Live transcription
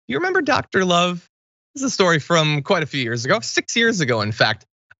You remember Dr. Love? This is a story from quite a few years ago, 6 years ago, in fact.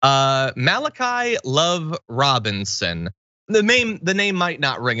 Malachi Love-Robinson. The name might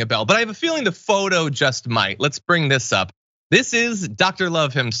not ring a bell, but I have a feeling the photo just might. Let's bring this up. This is Dr.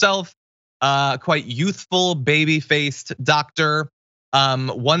 Love himself, quite youthful, baby-faced doctor.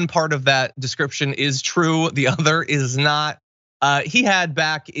 One part of that description is true, the other is not. He had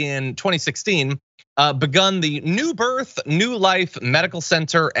back in 2016 begun the New Birth, New Life Medical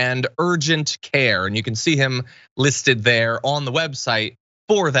Center and Urgent Care. And you can see him listed there on the website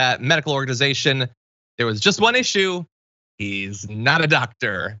for that medical organization. There was just one issue. He's not a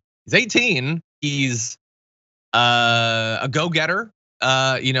doctor. He's 18. He's a go-getter.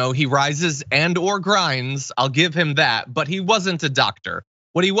 He rises and or grinds. I'll give him that, but he wasn't a doctor.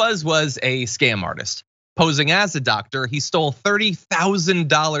 What he was a scam artist. Posing as a doctor, he stole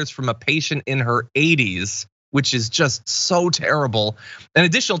 $30,000 from a patient in her 80s, which is just so terrible. An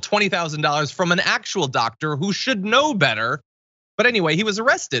additional $20,000 from an actual doctor who should know better. But anyway, he was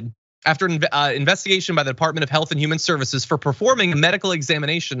arrested after an investigation by the Department of Health and Human Services for performing a medical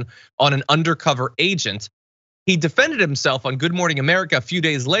examination on an undercover agent. He defended himself on Good Morning America a few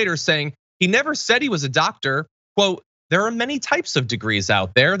days later, saying he never said he was a doctor. Quote, there are many types of degrees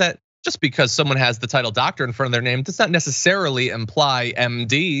out there that just because someone has the title doctor in front of their name does not necessarily imply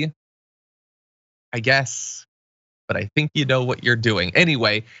MD, I guess. But I think you know what you're doing.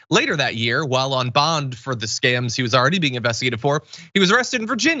 Anyway, later that year, while on bond for the scams he was already being investigated for, he was arrested in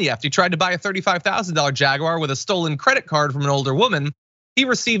Virginia after he tried to buy a $35,000 Jaguar with a stolen credit card from an older woman. He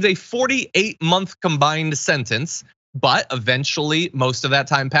received a 48-month combined sentence, but eventually most of that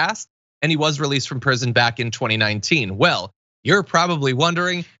time passed and he was released from prison back in 2019. Well, you're probably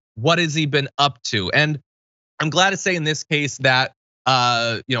wondering, what has he been up to? And I'm glad to say in this case that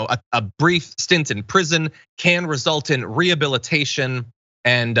a brief stint in prison can result in rehabilitation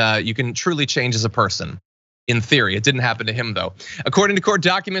and you can truly change as a person. In theory, it didn't happen to him though. According to court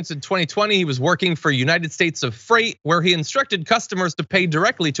documents in 2020, he was working for United States of Freight, where he instructed customers to pay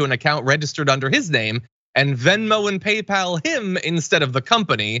directly to an account registered under his name and Venmo and PayPal him instead of the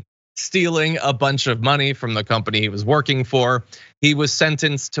company, stealing a bunch of money from the company he was working for. He was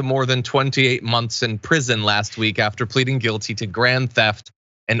sentenced to more than 28 months in prison last week after pleading guilty to grand theft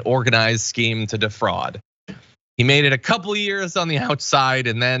and organized scheme to defraud. He made it a couple years on the outside,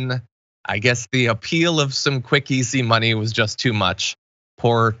 and then I guess the appeal of some quick, easy money was just too much.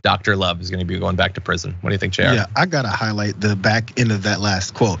 Poor Dr. Love is gonna be going back to prison. What do you think, JR? Yeah, I gotta highlight the back end of that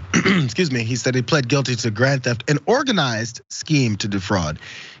last quote. Excuse me, he said he pled guilty to grand theft and organized scheme to defraud.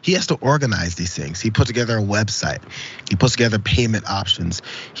 He has to organize these things. He put together a website. He puts together payment options.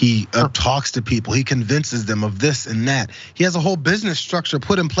 He talks to people. He convinces them of this and that. He has a whole business structure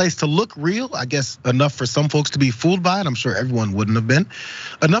put in place to look real. I guess enough for some folks to be fooled by it. I'm sure everyone wouldn't have been.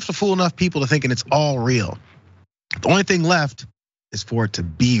 Enough to fool enough people to thinking it's all real. The only thing left is for it to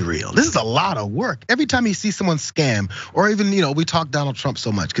be real. This is a lot of work. Every time you see someone scam, or even, we talk Donald Trump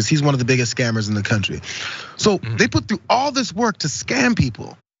so much because he's one of the biggest scammers in the country. So they put through all this work to scam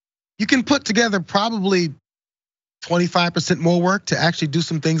people. You can put together probably 25% more work to actually do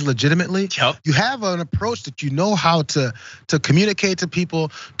some things legitimately. Yep. You have an approach that you know how to communicate to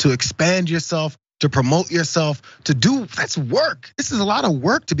people, to expand yourself, to promote yourself, to do, that's work. This is a lot of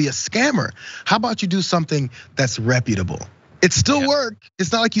work to be a scammer. How about you do something that's reputable? It's still work.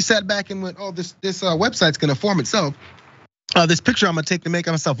 It's not like you sat back and went, oh, this website's gonna form itself. This picture I'm gonna take to make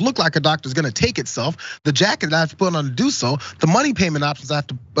myself look like a doctor is gonna take itself. The jacket that I have to put on to do so, the money payment options I have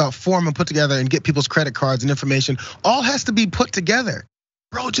to form and put together and get people's credit cards and information, all has to be put together.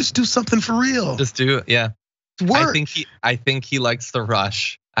 Bro, just do something for real. Just do it, yeah. It's work. I think he likes the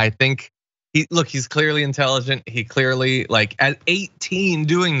rush. I think he's clearly intelligent. He clearly, like, at 18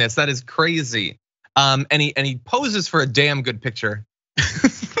 doing this, that is crazy. And he poses for a damn good picture,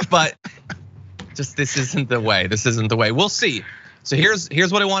 but just this isn't the way. This isn't the way. We'll see. So here's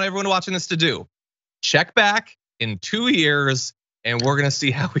what I want everyone watching this to do. Check back in 2 years, and we're gonna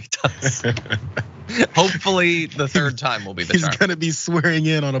see how he does. Hopefully, the third time will be the charm. He's gonna be swearing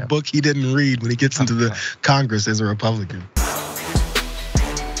in on a book he didn't read when he gets into the Congress as a Republican.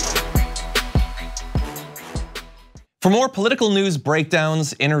 For more political news,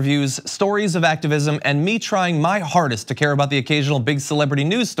 breakdowns, interviews, stories of activism, and me trying my hardest to care about the occasional big celebrity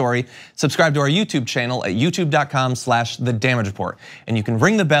news story, subscribe to our YouTube channel at youtube.com/thedamagereport. And you can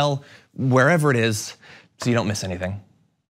ring the bell wherever it is so you don't miss anything.